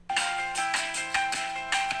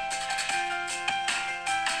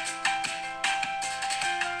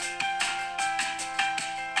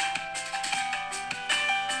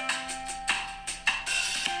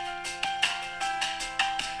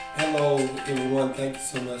everyone. Thank you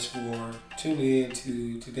so much for tuning in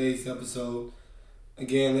to today's episode.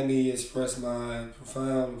 Again, let me express my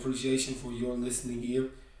profound appreciation for your listening ear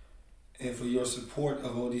and for your support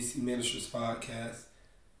of ODC Ministries podcast.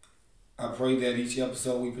 I pray that each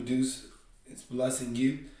episode we produce is blessing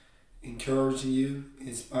you, encouraging you,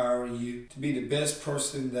 inspiring you to be the best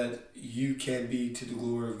person that you can be to the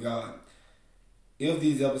glory of God. If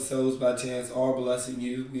these episodes by chance are blessing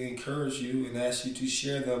you, we encourage you and ask you to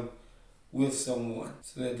share them with someone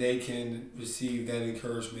so that they can receive that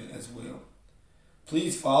encouragement as well.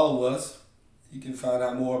 Please follow us. You can find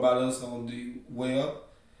out more about us on the web,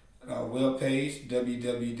 at our webpage,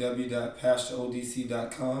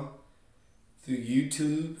 www.pastorodc.com, through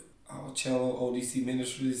YouTube, our channel ODC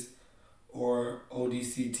Ministries or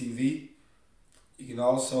ODC TV. You can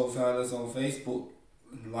also find us on Facebook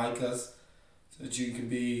and like us so that you can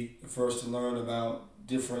be the first to learn about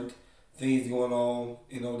different things going on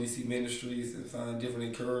in ODC Ministries and find different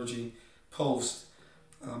encouraging posts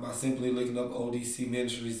by simply looking up ODC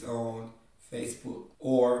Ministries on Facebook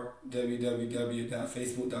or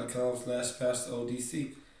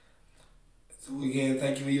www.facebook.com/PastorODC. So again,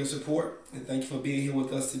 thank you for your support and thank you for being here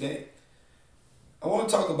with us today. I want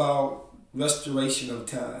to talk about restoration of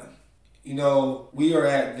time. You know, we are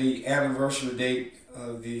at the anniversary date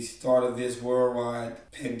of the start of this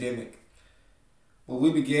worldwide pandemic. When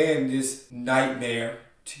we began this nightmare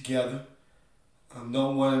together,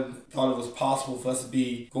 no one thought it was possible for us to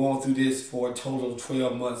be going through this for a total of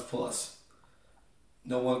 12 months plus.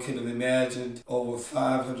 No one could have imagined over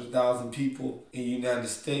 500,000 people in the United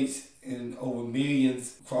States and over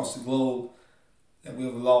millions across the globe that we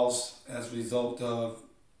have lost as a result of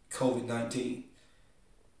COVID-19.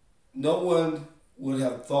 No one would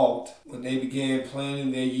have thought when they began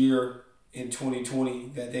planning their year in 2020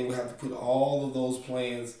 that they would have to put all of those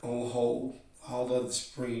plans on hold. All of the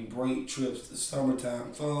spring break trips, the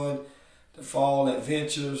summertime fun, the fall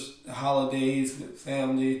adventures, the holidays with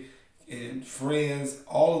family and friends,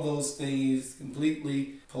 all of those things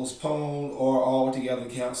completely postponed or altogether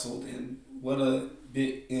canceled. And what a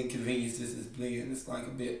bit inconvenience this has been. It's like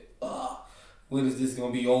a bit, when is this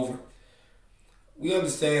going to be over? We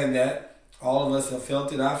understand that. All of us have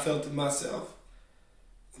felt it. I felt it myself.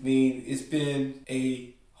 I mean, it's been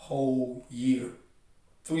a whole year,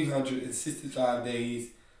 365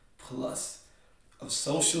 days plus of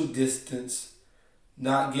social distance,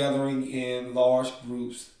 not gathering in large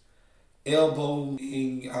groups,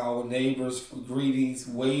 elbowing our neighbors for greetings,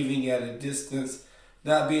 waving at a distance,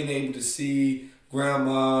 not being able to see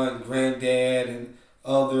grandma and granddad and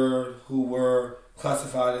other who were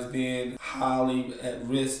classified as being highly at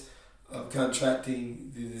risk of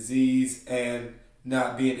contracting the disease and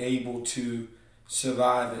not being able to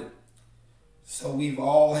survive it. So we've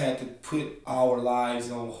all had to put our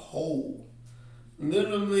lives on hold,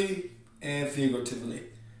 literally and figuratively.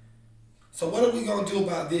 So what are we going to do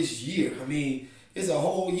about this year? I mean, it's a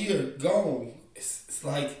whole year gone. It's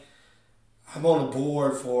like I'm on a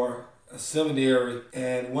board for a seminary,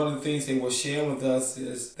 and one of the things they were sharing with us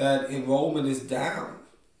is that enrollment is down,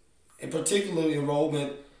 in particular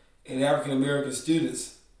enrollment in African American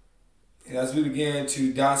students. And as we began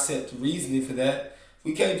to dissect the reasoning for that,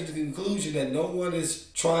 we came to the conclusion that no one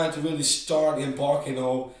is trying to really start embarking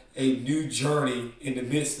on a new journey in the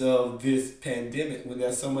midst of this pandemic when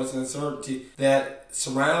there's so much uncertainty that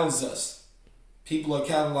surrounds us. People are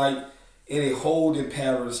kind of like in a holding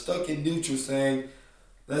pattern, stuck in neutral, saying,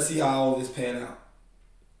 let's see how all this pan out.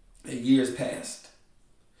 And years passed.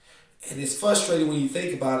 And it's frustrating when you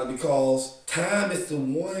think about it because time is the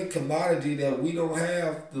one commodity that we don't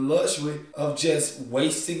have the luxury of just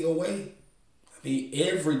wasting away. I mean,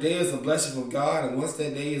 every day is a blessing from God, and once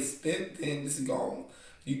that day is spent, then it's gone.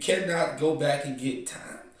 You cannot go back and get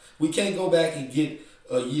time. We can't go back and get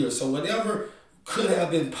a year. So whatever could have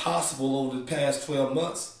been possible over the past 12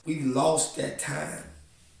 months, we lost that time.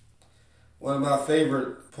 One of my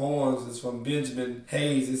favorite poems is from Benjamin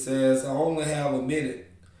Hayes. It says, I only have a minute.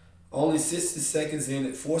 Only 60 seconds in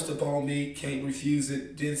it, forced upon me, can't refuse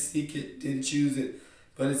it, didn't seek it, didn't choose it,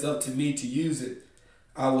 but it's up to me to use it.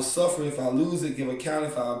 I will suffer if I lose it, give account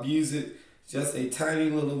if I abuse it. Just a tiny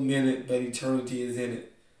little minute, but eternity is in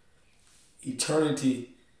it.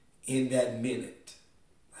 Eternity in that minute.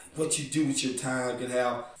 Like what you do with your time can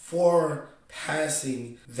have far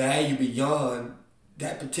passing value beyond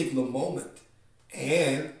that particular moment.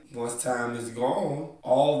 And once time is gone,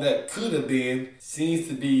 all that could have been seems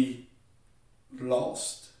to be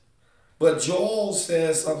lost. But Joel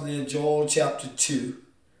says something in Joel chapter 2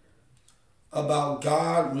 about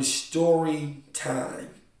God restoring time.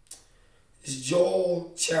 It's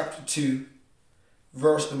Joel chapter 2,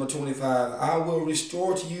 Verse number 25. I will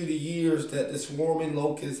restore to you the years that the swarming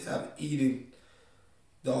locusts have eaten,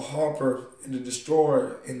 the harper and the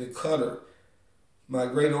destroyer and the cutter, my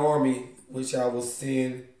great army which I will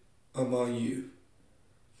send among you.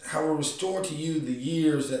 I will restore to you the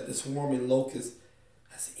years that the swarming locust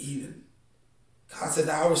has eaten. God said,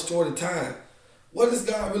 I'll restore the time. What is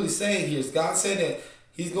God really saying here? Is God saying that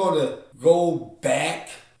he's going to go back,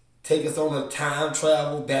 take us on a time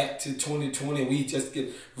travel back to 2020 and we just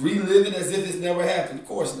get relive it as if it's never happened? Of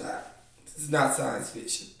course not. This is not science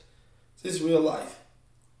fiction. This is real life.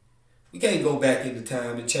 We can't go back into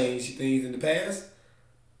time and change things in the past.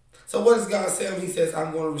 So what does God say when he says,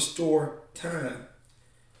 I'm going to restore time?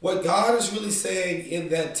 What God is really saying in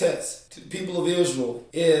that text to the people of Israel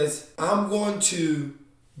is, I'm going to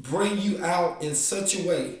bring you out in such a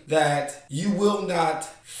way that you will not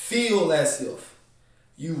feel as if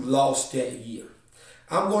you lost that year.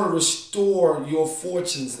 I'm going to restore your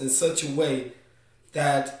fortunes in such a way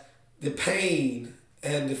that the pain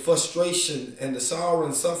and the frustration and the sorrow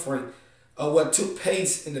and suffering of what took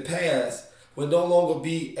place in the past will no longer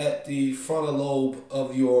be at the frontal lobe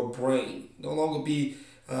of your brain, no longer be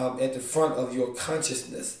at the front of your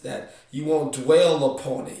consciousness, that you won't dwell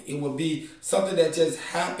upon it. It will be something that just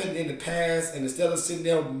happened in the past, and instead of sitting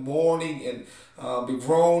there mourning and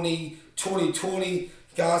begroaning 2020,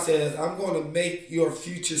 God says, I'm going to make your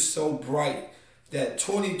future so bright that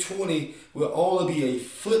 2020 will only be a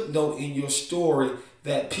footnote in your story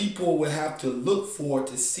that people will have to look for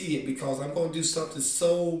to see it, because I'm going to do something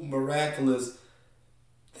so miraculous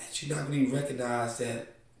that you're not going to even recognize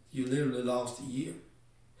that you literally lost a year.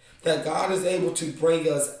 That God is able to bring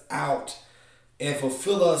us out and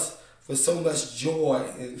fulfill us with so much joy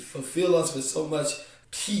and fulfill us with so much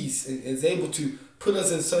peace, and is able to put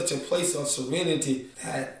us in such a place of serenity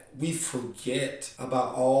that we forget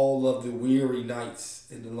about all of the weary nights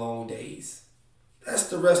and the long days. That's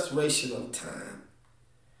the restoration of time.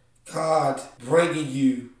 God bringing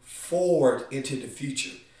you forward into the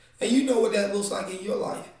future. And you know what that looks like in your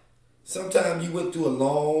life. Sometimes you went through a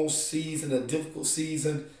long season, a difficult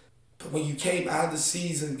season, but when you came out of the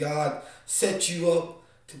season, God set you up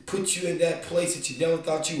to put you in that place that you never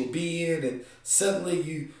thought you would be in, and suddenly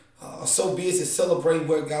you are so busy celebrating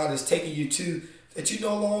where God has taken you to that you're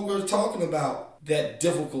no longer talking about that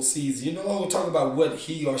difficult season. You're no longer talking about what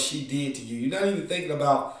he or she did to you. You're not even thinking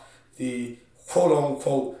about the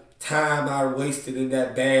quote-unquote time I wasted in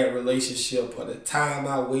that bad relationship, or the time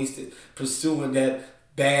I wasted pursuing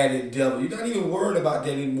that bad endeavor. You're not even worried about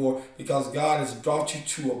that anymore, because God has brought you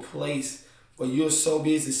to a place where you're so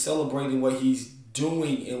busy celebrating what he's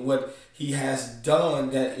doing and what he has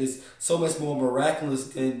done that is so much more miraculous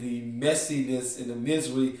than the messiness and the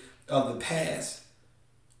misery of the past.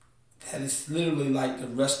 That is literally like the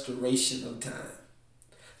restoration of time.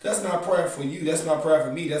 That's my prayer for you. That's my prayer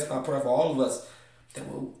for me. That's my prayer for all of us. That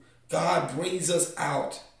when God brings us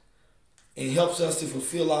out and helps us to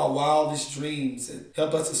fulfill our wildest dreams and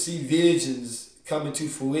help us to see visions coming to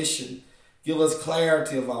fruition, give us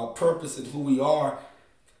clarity of our purpose and who we are,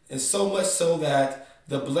 and so much so that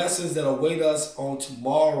the blessings that await us on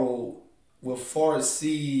tomorrow will far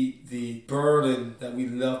exceed the burden that we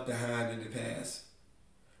left behind in the past.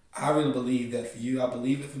 I really believe that for you. I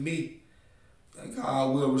believe it for me. That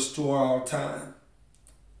God will restore our time.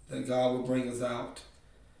 That God will bring us out.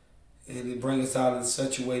 And it bring us out in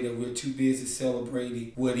such a way that we're too busy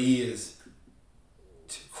celebrating what is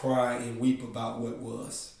to cry and weep about what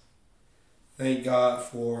was. Thank God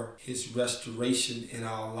for his restoration in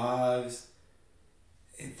our lives,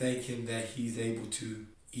 and thank him that he's able to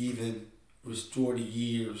even restore the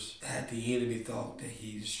years that the enemy thought that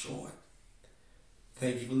he destroyed.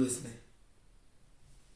 Thank you for listening.